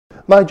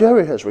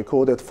Nigeria has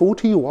recorded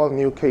 41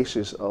 new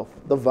cases of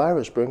the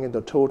virus, bringing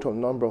the total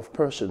number of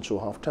persons who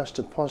have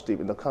tested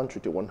positive in the country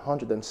to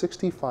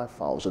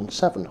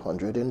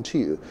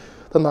 165,702.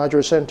 The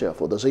Nigeria Center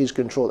for Disease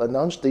Control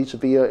announced this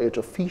via its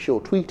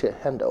official Twitter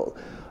handle.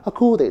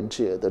 According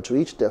to the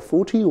tweet, the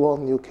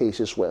 41 new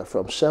cases were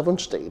from 7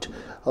 states.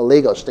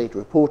 Lagos State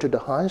reported the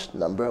highest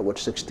number with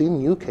 16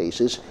 new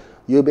cases.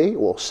 Yobe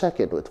was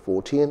second with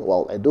 14,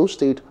 while Edo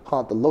State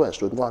had the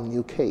lowest with 1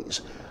 new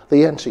case.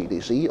 The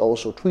NCDC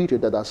also tweeted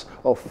that as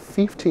of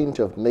 15th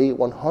of May,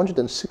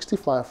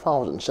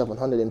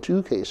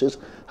 165,702 cases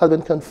had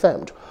been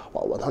confirmed,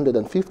 while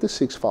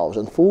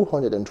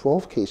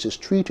 156,412 cases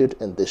treated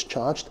and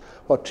discharged,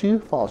 while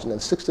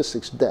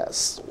 2,066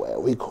 deaths were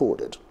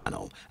recorded.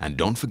 And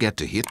don't forget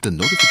to hit the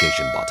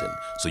notification button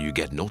so you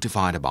get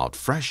notified about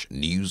fresh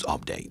news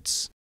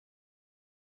updates.